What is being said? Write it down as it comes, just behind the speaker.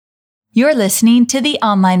You're listening to the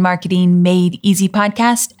Online Marketing Made Easy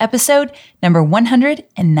podcast, episode number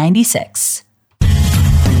 196.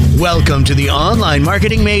 Welcome to the Online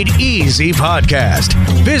Marketing Made Easy podcast.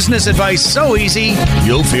 Business advice so easy,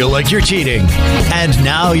 you'll feel like you're cheating. And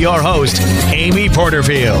now your host, Amy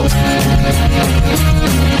Porterfield.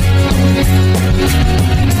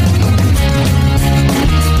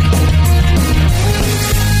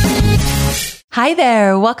 Hi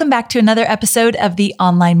there. Welcome back to another episode of the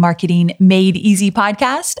Online Marketing Made Easy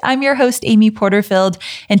podcast. I'm your host, Amy Porterfield,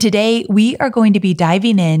 and today we are going to be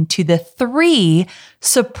diving into the 3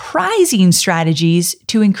 surprising strategies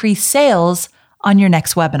to increase sales on your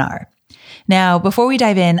next webinar. Now, before we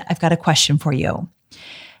dive in, I've got a question for you.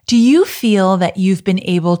 Do you feel that you've been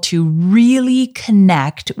able to really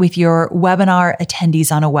connect with your webinar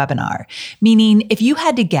attendees on a webinar? Meaning, if you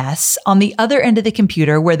had to guess on the other end of the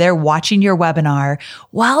computer where they're watching your webinar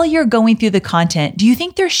while you're going through the content, do you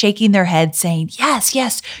think they're shaking their head saying,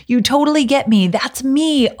 yes, you totally get me. That's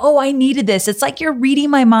me. Oh, I needed this. It's like you're reading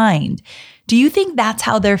my mind. Do you think that's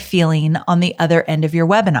how they're feeling on the other end of your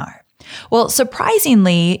webinar? Well,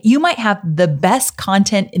 surprisingly, you might have the best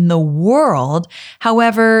content in the world.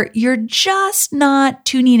 However, you're just not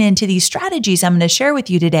tuning into these strategies I'm going to share with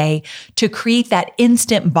you today to create that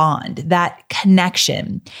instant bond, that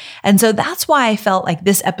connection. And so that's why I felt like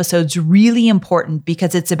this episode's really important,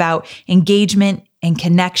 because it's about engagement and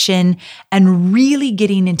connection and really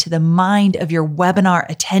getting into the mind of your webinar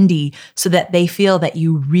attendee so that they feel that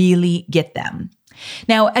you really get them.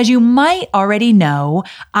 Now, as you might already know,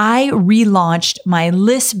 I relaunched my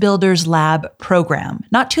List Builders Lab program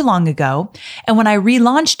not too long ago. And when I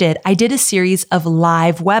relaunched it, I did a series of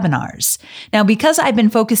live webinars. Now, because I've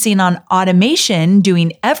been focusing on automation,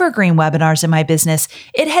 doing evergreen webinars in my business,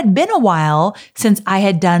 it had been a while since I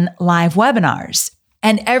had done live webinars.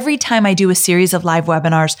 And every time I do a series of live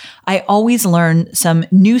webinars, I always learn some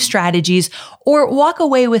new strategies or walk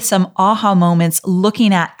away with some aha moments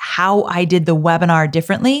looking at how I did the webinar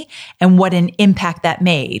differently and what an impact that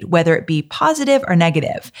made, whether it be positive or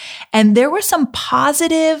negative. And there were some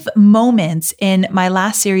positive moments in my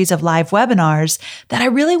last series of live webinars that I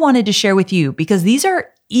really wanted to share with you, because these are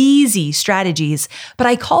easy strategies, but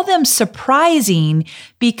I call them surprising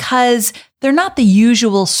because they're not the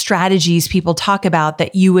usual strategies people talk about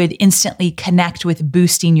that you would instantly connect with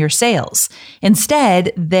boosting your sales.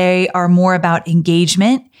 Instead, they are more about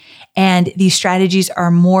engagement, and these strategies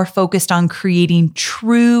are more focused on creating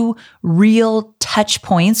true, real touch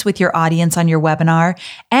points with your audience on your webinar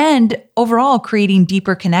and overall creating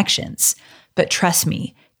deeper connections. But trust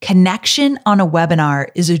me, connection on a webinar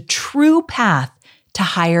is a true path to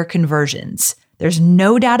higher conversions. There's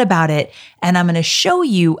no doubt about it, and I'm going to show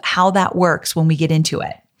you how that works when we get into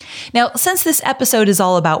it. Now, since this episode is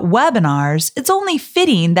all about webinars, it's only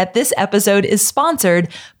fitting that this episode is sponsored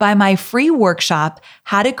by my free workshop,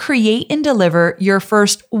 How to Create and Deliver Your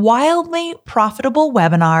First Wildly Profitable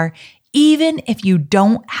Webinar, even if you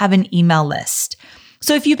don't have an email list.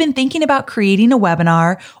 So if you've been thinking about creating a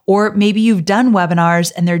webinar, or maybe you've done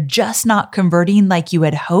webinars and they're just not converting like you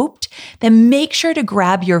had hoped, then make sure to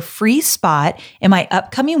grab your free spot in my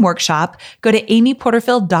upcoming workshop. Go to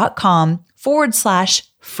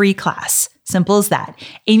amyporterfield.com/free class. Simple as that.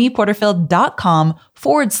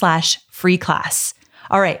 amyporterfield.com/free class.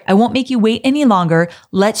 All right, I won't make you wait any longer.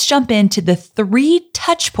 Let's jump into the 3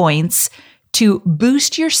 touch points to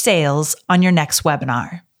boost your sales on your next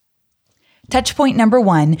webinar. Touch point number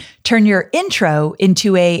 1, turn your intro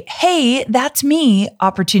into a, hey, that's me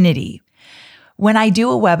opportunity. When I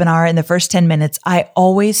do a webinar in the first 10 minutes, I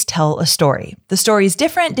always tell a story. The story is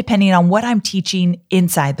different depending on what I'm teaching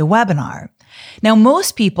inside the webinar. Now,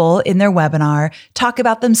 most people in their webinar talk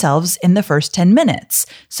about themselves in the first 10 minutes.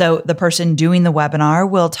 So the person doing the webinar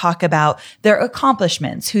will talk about their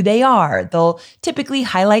accomplishments, who they are. They'll typically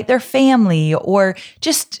highlight their family or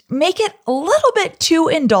just make it a little bit too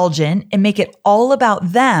indulgent and make it all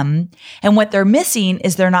about them. And what they're missing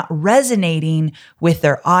is they're not resonating with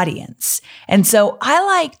their audience. And so I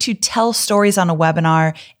like to tell stories on a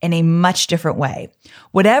webinar in a much different way.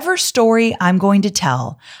 Whatever story I'm going to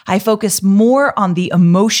tell, I focus more on the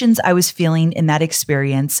emotions I was feeling in that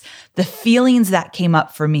experience, the feelings that came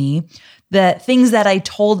up for me, the things that I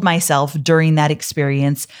told myself during that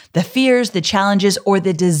experience, the fears, the challenges, or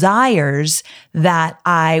the desires that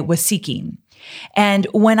I was seeking. And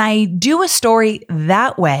when I do a story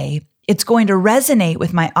that way, it's going to resonate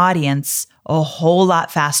with my audience a whole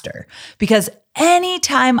lot faster, because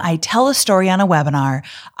anytime I tell a story on a webinar,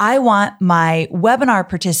 I want my webinar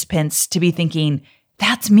participants to be thinking,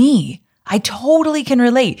 that's me. I totally can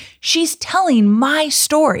relate. She's telling my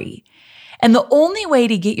story. And the only way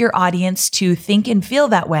to get your audience to think and feel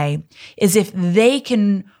that way is if they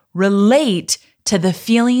can relate to the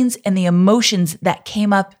feelings and the emotions that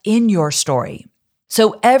came up in your story.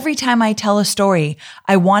 So every time I tell a story,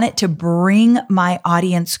 I want it to bring my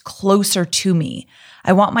audience closer to me.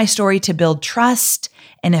 I want my story to build trust,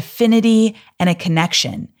 an affinity, and a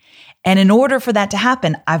connection. And in order for that to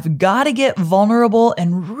happen, I've got to get vulnerable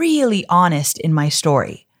and really honest in my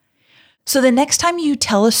story. So the next time you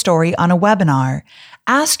tell a story on a webinar,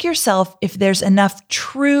 ask yourself if there's enough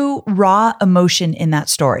true, raw emotion in that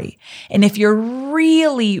story. And if you're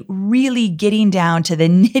really, really getting down to the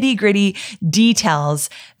nitty-gritty details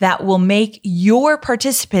that will make your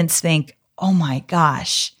participants think, oh my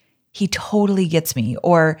gosh, he totally gets me,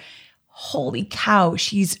 or holy cow,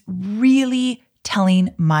 she's really telling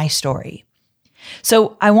my story.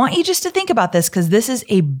 So I want you just to think about this because this is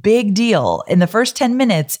a big deal. In the first 10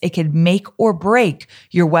 minutes, it could make or break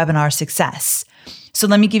your webinar success. So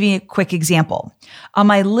let me give you a quick example. On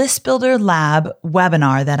my List Builder Lab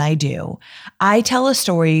webinar that I do, I tell a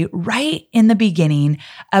story right in the beginning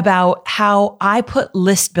about how I put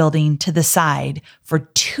list building to the side for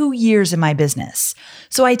 2 years in my business.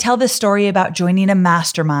 So I tell this story about joining a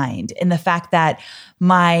mastermind and the fact that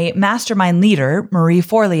my mastermind leader, Marie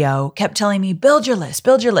Forleo, kept telling me, build your list,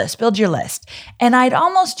 build your list, build your list. And I'd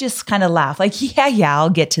almost just kind of laugh like, yeah, I'll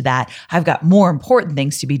get to that. I've got more important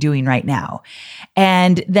things to be doing right now.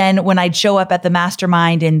 And then when I'd show up at the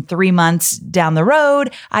mastermind in 3 months down the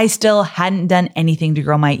road, I still hadn't done anything to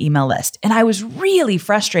grow my email list. And I was really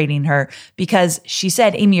frustrating her because she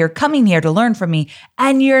said, Amy, you're coming here to learn from me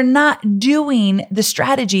and you're not doing the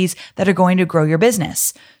strategies that are going to grow your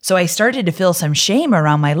business. So I started to feel some shame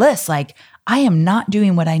around my list, like I am not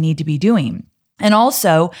doing what I need to be doing. And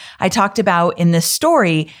also, I talked about in this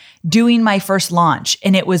story doing my first launch,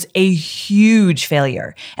 and it was a huge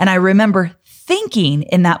failure. And I remember thinking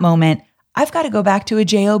in that moment, I've got to go back to a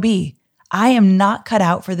job. I am not cut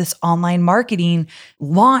out for this online marketing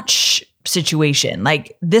launch situation.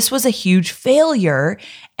 Like this was a huge failure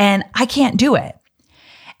and I can't do it.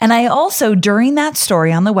 And I also, during that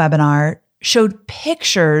story on the webinar, showed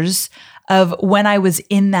pictures of when I was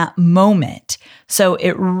in that moment. So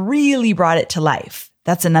it really brought it to life.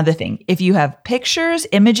 That's another thing. If you have pictures,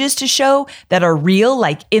 images to show that are real,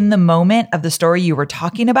 like in the moment of the story you were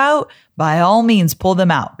talking about, by all means, pull them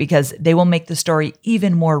out because they will make the story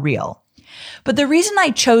even more real. But the reason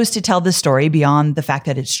I chose to tell this story beyond the fact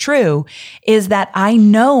that it's true is that I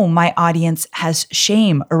know my audience has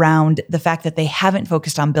shame around the fact that they haven't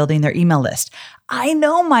focused on building their email list. I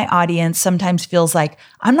know my audience sometimes feels like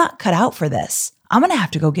I'm not cut out for this. I'm going to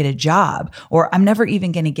have to go get a job, or I'm never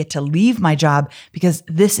even going to get to leave my job because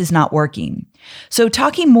this is not working. So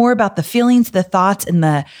talking more about the feelings, the thoughts, and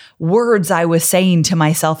the words I was saying to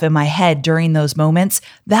myself in my head during those moments,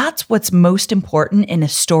 that's what's most important in a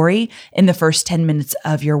story in the first 10 minutes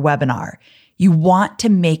of your webinar. You want to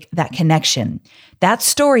make that connection. That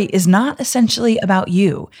story is not essentially about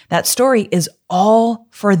you. That story is all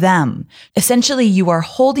for them. Essentially, you are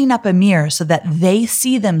holding up a mirror so that they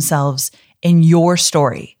see themselves in your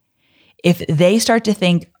story. If they start to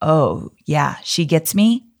think, oh, yeah, she gets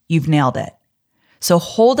me, you've nailed it. So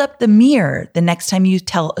hold up the mirror the next time you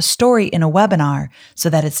tell a story in a webinar so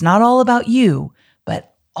that it's not all about you,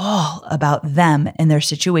 but all about them and their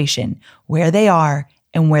situation, where they are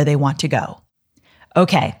and where they want to go.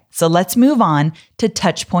 Okay, so let's move on to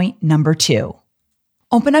touch point number 2.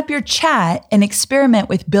 Open up your chat and experiment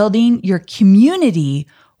with building your community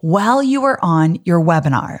while you are on your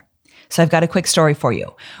webinar. So I've got a quick story for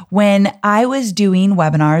you. When I was doing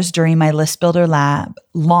webinars during my List Builder Lab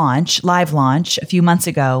live launch a few months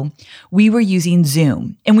ago, we were using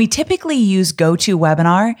Zoom. And we typically use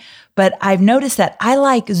GoToWebinar, but I've noticed that I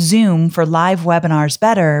like Zoom for live webinars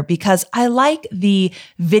better because I like the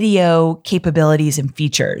video capabilities and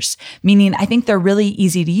features, meaning I think they're really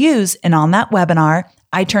easy to use. And on that webinar,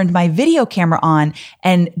 I turned my video camera on,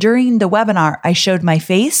 and during the webinar, I showed my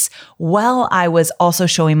face while I was also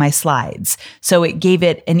showing my slides. So it gave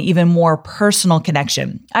it an even more personal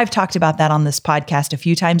connection. I've talked about that on this podcast a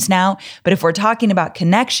few times now, but if we're talking about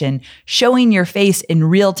connection, showing your face in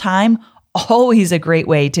real time, always a great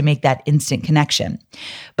way to make that instant connection.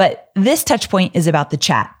 But this touch point is about the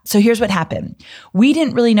chat. So here's what happened. We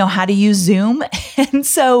didn't really know how to use Zoom. And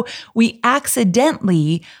so we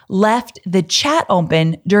accidentally left the chat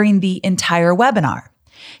open during the entire webinar.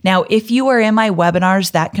 Now, if you are in my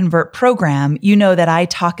Webinars That Convert program, you know that I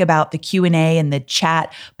talk about the Q&A and the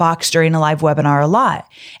chat box during a live webinar a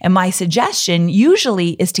lot. And my suggestion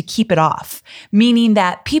usually is to keep it off, meaning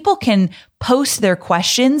that people can post their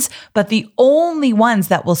questions, but the only ones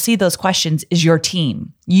that will see those questions is your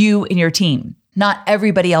team, you and your team, not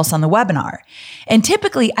everybody else on the webinar. And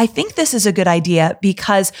typically, I think this is a good idea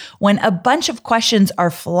because when a bunch of questions are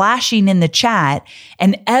flashing in the chat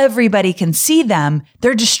and everybody can see them,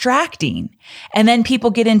 they're distracting. And then people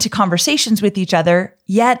get into conversations with each other,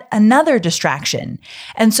 yet another distraction.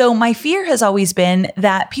 And so my fear has always been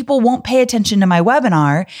that people won't pay attention to my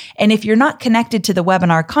webinar. And if you're not connected to the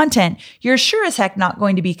webinar content, you're sure as heck not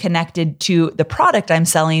going to be connected to the product I'm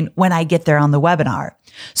selling when I get there on the webinar.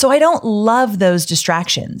 So I don't love those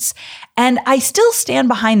distractions. And I still stand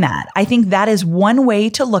behind that. I think that is one way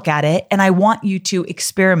to look at it. And I want you to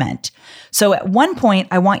experiment. So at one point,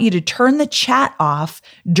 I want you to turn the chat off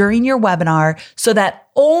during your webinar so that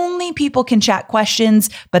only people can chat questions,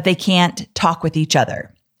 but they can't talk with each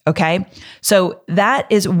other. Okay. So that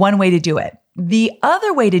is one way to do it. The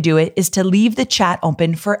other way to do it is to leave the chat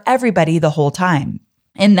open for everybody the whole time.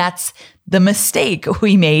 And that's the mistake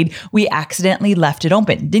we made. We accidentally left it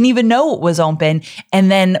open. Didn't even know it was open.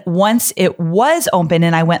 And then once it was open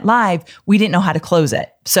and I went live, we didn't know how to close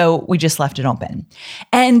it. So we just left it open.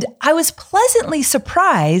 And I was pleasantly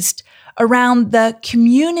surprised around the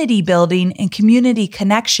community building and community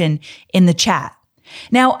connection in the chat.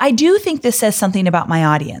 Now, I do think this says something about my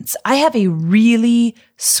audience. I have a really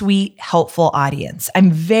sweet, helpful audience.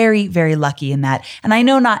 I'm very, very lucky in that. And I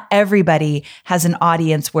know not everybody has an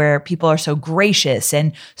audience where people are so gracious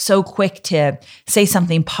and so quick to say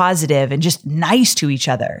something positive and just nice to each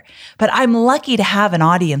other. But I'm lucky to have an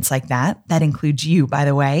audience like that. That includes you, by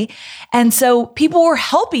the way. And so people were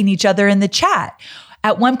helping each other in the chat.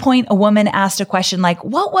 At one point, a woman asked a question like,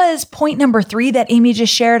 what was point number 3 that Amy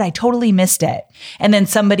just shared? I totally missed it. And then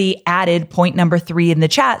somebody added point number 3 in the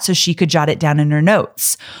chat so she could jot it down in her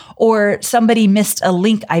notes. Or somebody missed a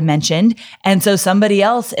link I mentioned. And so somebody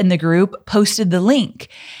else in the group posted the link.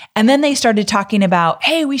 And then they started talking about,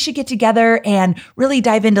 hey, we should get together and really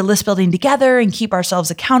dive into list building together and keep ourselves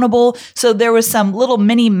accountable. So there was some little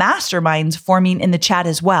mini masterminds forming in the chat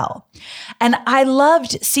as well. And I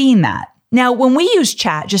loved seeing that. Now, when we use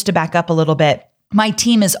chat, just to back up a little bit, my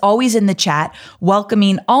team is always in the chat,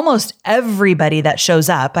 welcoming almost everybody that shows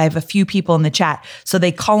up. I have a few people in the chat, so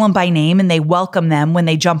they call them by name and they welcome them when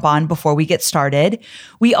they jump on before we get started.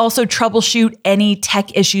 We also troubleshoot any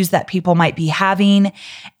tech issues that people might be having.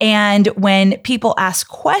 And when people ask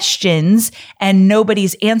questions and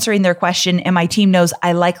nobody's answering their question and my team knows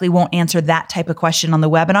I likely won't answer that type of question on the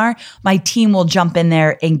webinar, my team will jump in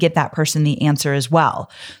there and get that person the answer as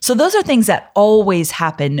well. So those are things that always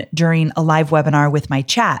happen during a live webinar with my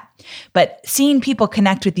chat. But seeing people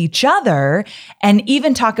connect with each other and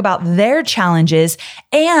even talk about their challenges.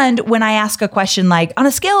 And when I ask a question like, on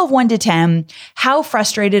a scale of 1 to 10, how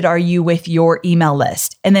frustrated are you with your email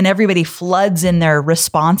list? And then everybody floods in their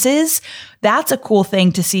responses. That's a cool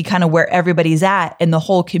thing to see kind of where everybody's at, and the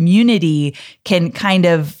whole community can kind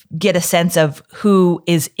of get a sense of who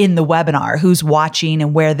is in the webinar, who's watching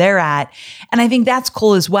and where they're at. And I think that's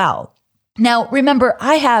cool as well. Now, remember,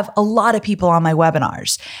 I have a lot of people on my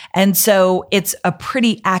webinars, and so it's a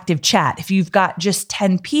pretty active chat. If you've got just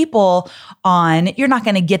 10 people on, you're not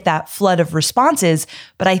going to get that flood of responses.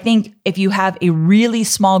 But I think if you have a really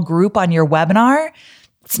small group on your webinar,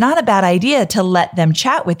 it's not a bad idea to let them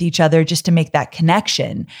chat with each other just to make that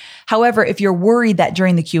connection. However, if you're worried that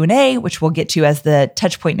during the Q&A, which we'll get to as the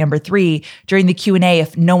touch point number 3, during the Q&A,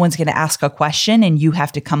 if no one's going to ask a question and you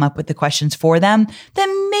have to come up with the questions for them,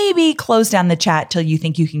 then maybe close down the chat till you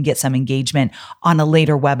think you can get some engagement on a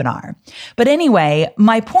later webinar. But anyway,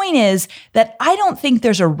 my point is that I don't think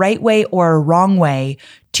there's a right way or a wrong way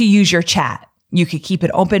to use your chat. You could keep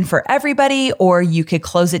it open for everybody, or you could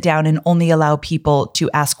close it down and only allow people to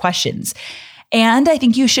ask questions. And I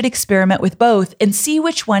think you should experiment with both and see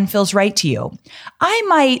which one feels right to you. I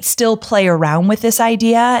might still play around with this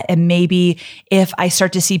idea, and maybe if I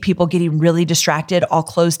start to see people getting really distracted, I'll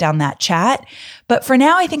close down that chat. But for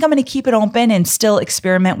now, I think I'm going to keep it open and still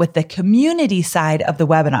experiment with the community side of the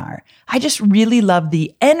webinar. I just really love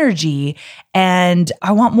the energy, and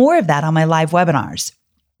I want more of that on my live webinars.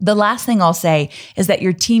 The last thing I'll say is that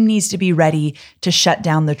your team needs to be ready to shut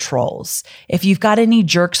down the trolls. If you've got any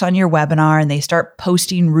jerks on your webinar and they start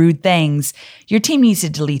posting rude things, your team needs to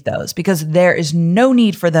delete those, because there is no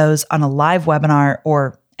need for those on a live webinar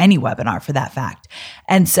or any webinar for that fact.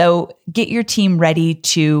 And so get your team ready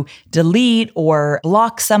to delete or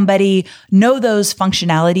block somebody. Know those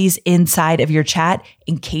functionalities inside of your chat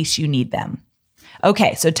in case you need them.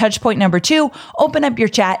 Okay, so touch point number 2, open up your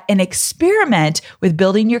chat and experiment with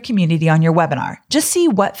building your community on your webinar. Just see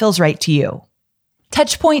what feels right to you.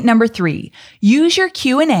 Touch point number 3, use your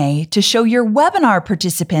Q&A to show your webinar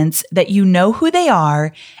participants that you know who they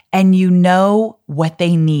are and you know what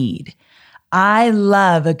they need. I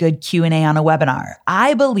love a good Q&A on a webinar.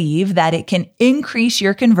 I believe that it can increase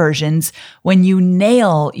your conversions when you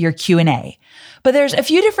nail your Q&A. But there's a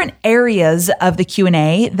few different areas of the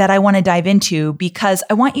Q&A that I want to dive into because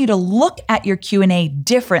I want you to look at your Q&A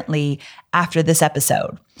differently after this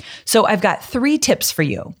episode. So I've got 3 tips for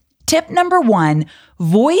you. Tip number 1,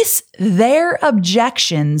 voice their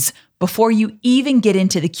objections before you even get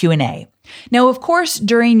into the Q&A. Now, of course,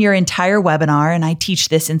 during your entire webinar, and I teach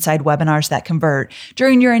this inside Webinars That Convert,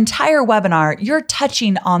 during your entire webinar, you're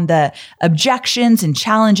touching on the objections and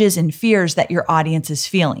challenges and fears that your audience is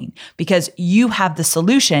feeling because you have the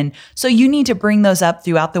solution. So you need to bring those up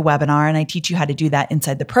throughout the webinar, and I teach you how to do that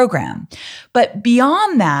inside the program. But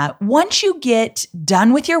beyond that, once you get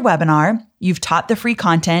done with your webinar, you've taught the free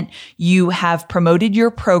content, you have promoted your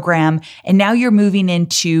program, and now you're moving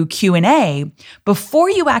into Q&A. Before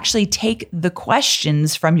you actually take the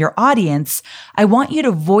questions from your audience, I want you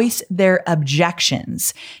to voice their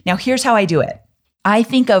objections. Now, here's how I do it. I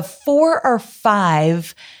think of 4 or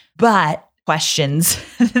 5 but questions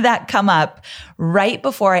that come up right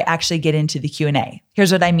before I actually get into the Q&A.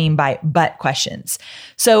 Here's what I mean by but questions.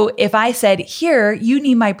 So if I said, here, you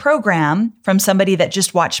need my program from somebody that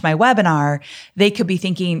just watched my webinar, they could be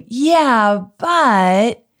thinking, yeah,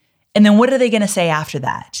 but, and then what are they going to say after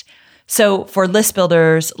that? So for List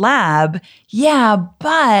Builders Lab, yeah,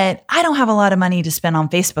 but I don't have a lot of money to spend on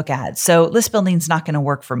Facebook ads. So list building is not going to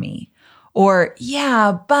work for me. Or,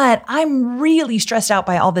 yeah, but I'm really stressed out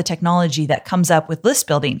by all the technology that comes up with list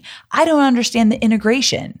building. I don't understand the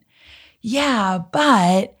integration. Yeah,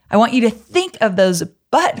 but I want you to think of those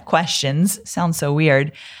but questions, sounds so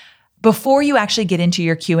weird, before you actually get into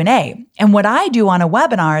your Q&A. And what I do on a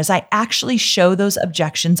webinar is I actually show those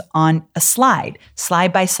objections on a slide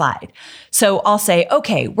by slide. So I'll say,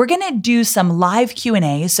 okay, we're going to do some live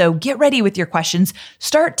Q&A. So get ready with your questions.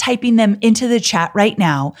 Start typing them into the chat right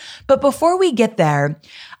now. But before we get there,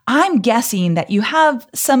 I'm guessing that you have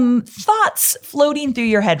some thoughts floating through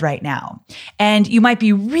your head right now, and you might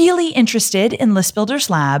be really interested in List Builders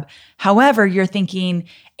Lab. However, you're thinking,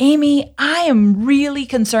 Amy, I am really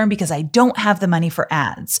concerned because I don't have the money for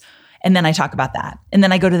ads. And then I talk about that. And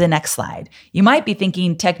then I go to the next slide. You might be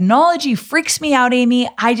thinking, technology freaks me out, Amy.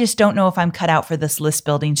 I just don't know if I'm cut out for this list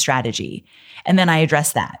building strategy. And then I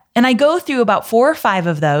address that. And I go through about 4 or 5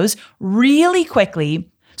 of those really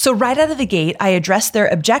quickly. So right out of the gate, I address their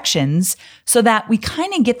objections so that we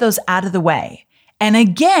kind of get those out of the way. And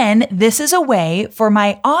again, this is a way for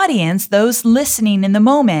my audience, those listening in the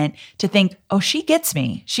moment, to think, oh, she gets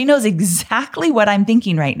me. She knows exactly what I'm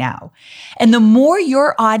thinking right now. And the more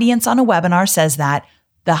your audience on a webinar says that,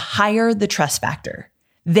 the higher the trust factor.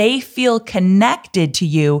 They feel connected to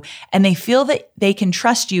you and they feel that they can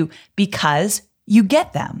trust you because you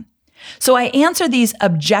get them. So I answer these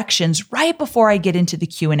objections right before I get into the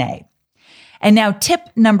Q&A. And now tip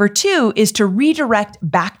number 2 is to redirect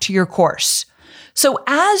back to your course. So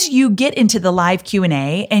as you get into the live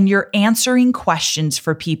Q&A and you're answering questions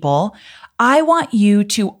for people, I want you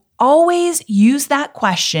to always use that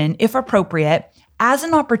question, if appropriate, as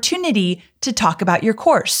an opportunity to talk about your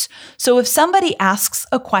course. So if somebody asks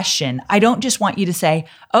a question, I don't just want you to say,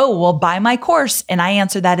 oh, well, buy my course, and I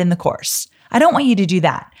answer that in the course. I don't want you to do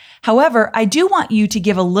that. However, I do want you to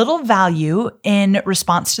give a little value in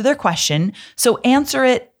response to their question. So answer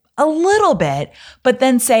it a little bit, but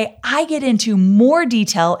then say, I get into more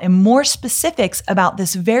detail and more specifics about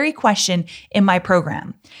this very question in my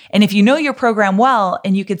program. And if you know your program well,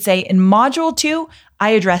 and you could say, in module 2, I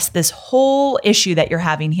address this whole issue that you're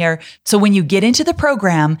having here. So when you get into the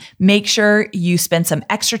program, make sure you spend some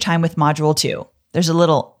extra time with module 2. There's a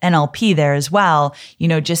little NLP there as well,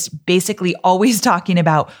 just basically always talking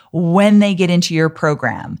about when they get into your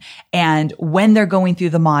program and when they're going through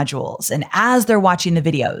the modules and as they're watching the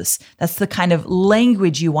videos. That's the kind of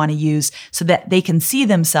language you want to use so that they can see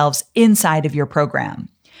themselves inside of your program.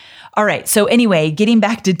 All right. So anyway, getting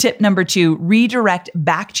back to tip number 2, redirect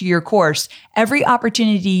back to your course. Every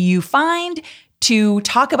opportunity you find to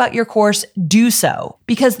talk about your course, do so,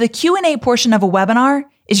 because the Q&A portion of a webinar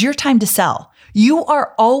is your time to sell. You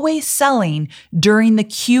are always selling during the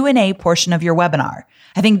Q&A portion of your webinar.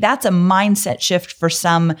 I think that's a mindset shift for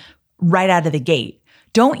some right out of the gate.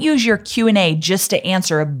 Don't use your Q&A just to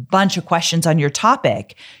answer a bunch of questions on your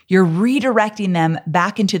topic. You're redirecting them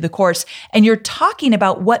back into the course, and you're talking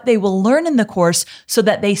about what they will learn in the course so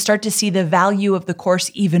that they start to see the value of the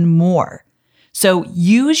course even more. So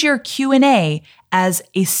use your Q&A as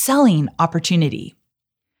a selling opportunity.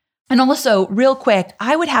 And also, real quick,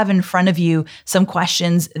 I would have in front of you some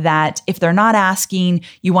questions that if they're not asking,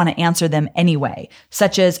 you want to answer them anyway,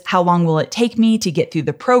 such as how long will it take me to get through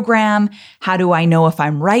the program? How do I know if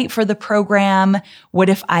I'm right for the program? What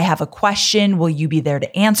if I have a question? Will you be there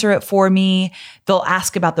to answer it for me? They'll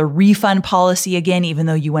ask about the refund policy again, even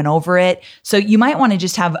though you went over it. So you might want to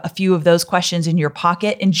just have a few of those questions in your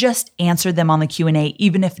pocket and just answer them on the Q&A,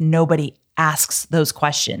 even if nobody asks those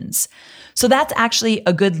questions. So that's actually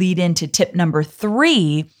a good lead into tip number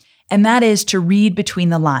 3, and that is to read between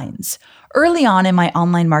the lines. Early on in my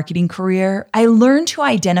online marketing career, I learned to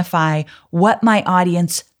identify what my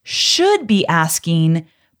audience should be asking,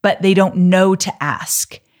 but they don't know to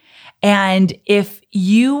ask. And if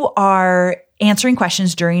you are answering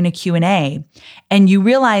questions during a Q&A and you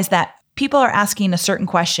realize that people are asking a certain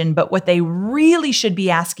question, but what they really should be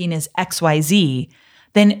asking is XYZ,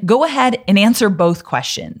 then go ahead and answer both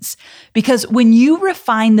questions. Because when you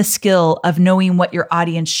refine the skill of knowing what your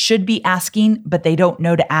audience should be asking, but they don't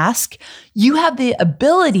know to ask, you have the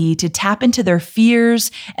ability to tap into their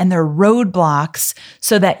fears and their roadblocks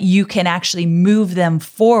so that you can actually move them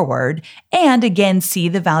forward and again, see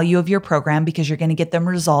the value of your program because you're going to get them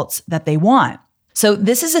results that they want. So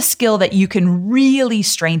this is a skill that you can really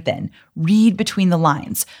strengthen. Read between the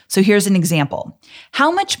lines. So here's an example.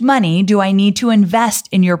 How much money do I need to invest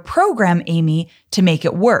in your program, Amy, to make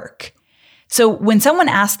it work? So when someone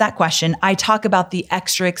asks that question, I talk about the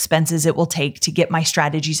extra expenses it will take to get my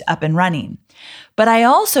strategies up and running. But I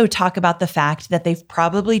also talk about the fact that they've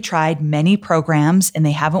probably tried many programs and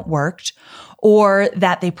they haven't worked, or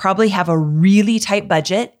that they probably have a really tight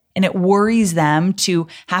budget and it worries them to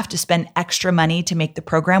have to spend extra money to make the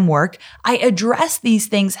program work. I address these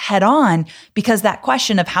things head on because that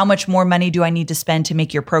question of how much more money do I need to spend to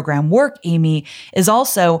make your program work, Amy, is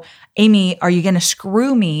also, Amy, are you going to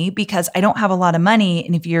screw me because I don't have a lot of money?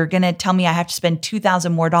 And if you're going to tell me I have to spend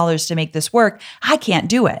 $2,000 more to make this work, I can't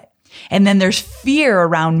do it. And then there's fear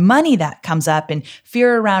around money that comes up and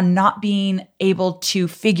fear around not being able to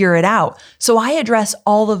figure it out. So I address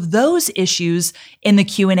all of those issues in the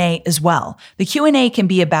Q&A as well. The Q&A can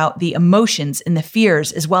be about the emotions and the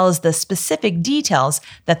fears as well as the specific details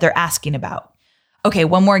that they're asking about. Okay,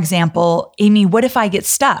 one more example. Amy, what if I get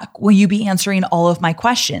stuck? Will you be answering all of my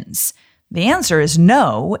questions? The answer is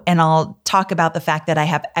no, and I'll talk about the fact that I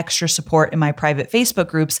have extra support in my private Facebook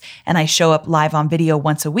groups and I show up live on video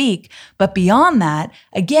once a week. But beyond that,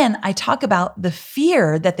 again, I talk about the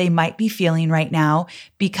fear that they might be feeling right now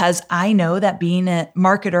because I know that being a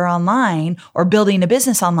marketer online or building a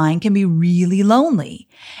business online can be really lonely.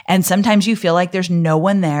 And sometimes you feel like there's no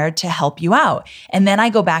one there to help you out. And then I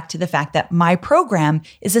go back to the fact that my program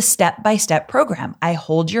is a step-by-step program. I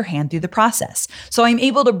hold your hand through the process. So I'm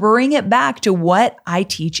able to bring it back to what I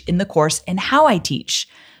teach in the course and how I teach.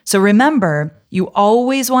 So remember, you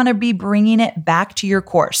always want to be bringing it back to your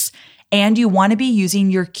course, and you want to be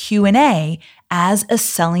using your Q&A as a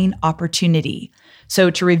selling opportunity.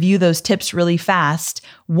 So to review those tips really fast,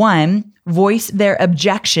 1, voice their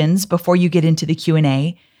objections before you get into the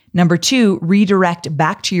Q&A. Number 2, redirect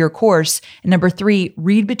back to your course. And number 3,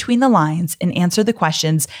 read between the lines and answer the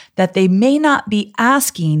questions that they may not be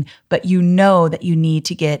asking, but you know that you need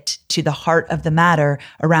to get to the heart of the matter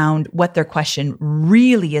around what their question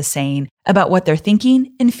really is saying about what they're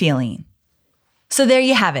thinking and feeling. So there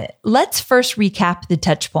you have it. Let's first recap the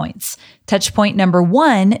touch points. Touch point number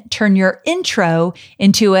 1, turn your intro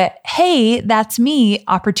into a, hey, that's me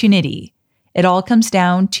opportunity. It all comes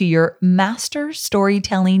down to your master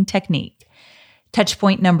storytelling technique. Touch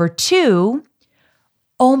point number 2,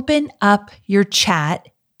 open up your chat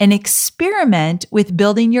and experiment with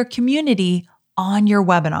building your community on your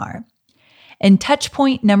webinar. And touch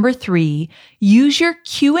point number 3, use your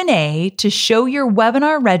Q&A to show your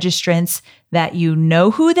webinar registrants that you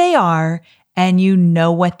know who they are and you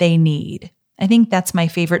know what they need. I think that's my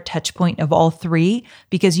favorite touch point of all 3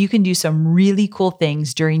 because you can do some really cool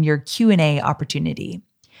things during your Q&A opportunity.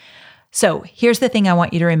 So here's the thing I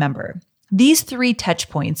want you to remember. These 3 touch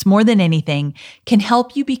points, more than anything, can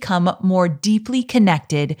help you become more deeply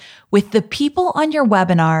connected with the people on your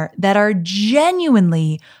webinar that are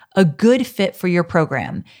genuinely a good fit for your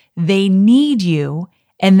program. They need you,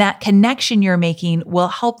 and that connection you're making will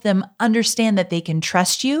help them understand that they can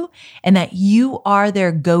trust you and that you are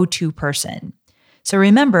their go-to person. So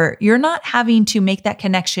remember, you're not having to make that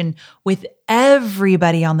connection with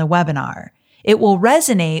everybody on the webinar. It will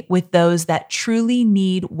resonate with those that truly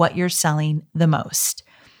need what you're selling the most.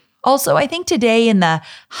 Also, I think today in the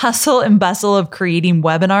hustle and bustle of creating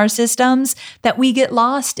webinar systems that we get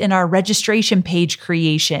lost in our registration page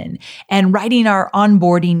creation and writing our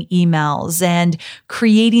onboarding emails and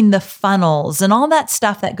creating the funnels and all that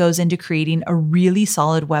stuff that goes into creating a really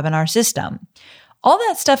solid webinar system. All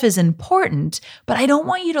that stuff is important, but I don't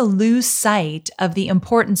want you to lose sight of the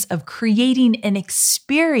importance of creating an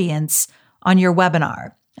experience on your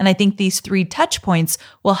webinar. And I think these 3 touch points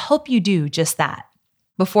will help you do just that.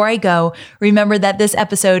 Before I go, remember that this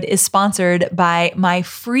episode is sponsored by my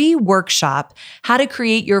free workshop, How to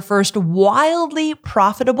Create Your First Wildly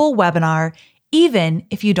Profitable Webinar, even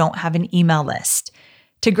if you don't have an email list.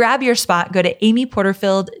 To grab your spot, go to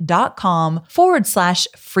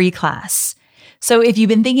amyporterfield.com/free class. So if you've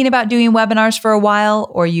been thinking about doing webinars for a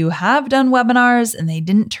while, or you have done webinars and they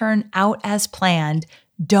didn't turn out as planned,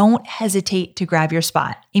 don't hesitate to grab your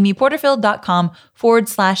spot.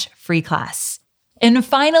 amyporterfield.com/free class. And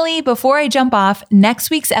finally, before I jump off,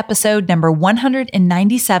 next week's episode, number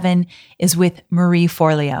 197, is with Marie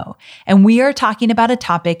Forleo. And we are talking about a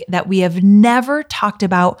topic that we have never talked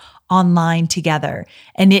about online together.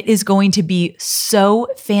 And it is going to be so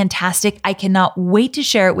fantastic. I cannot wait to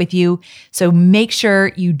share it with you. So make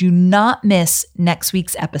sure you do not miss next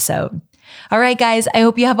week's episode. All right, guys, I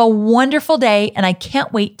hope you have a wonderful day, and I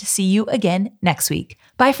can't wait to see you again next week.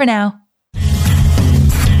 Bye for now.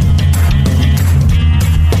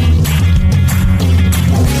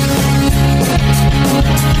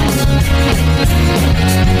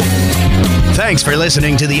 Thanks for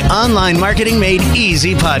listening to the Online Marketing Made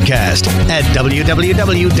Easy podcast at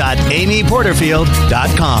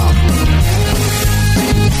www.amyporterfield.com.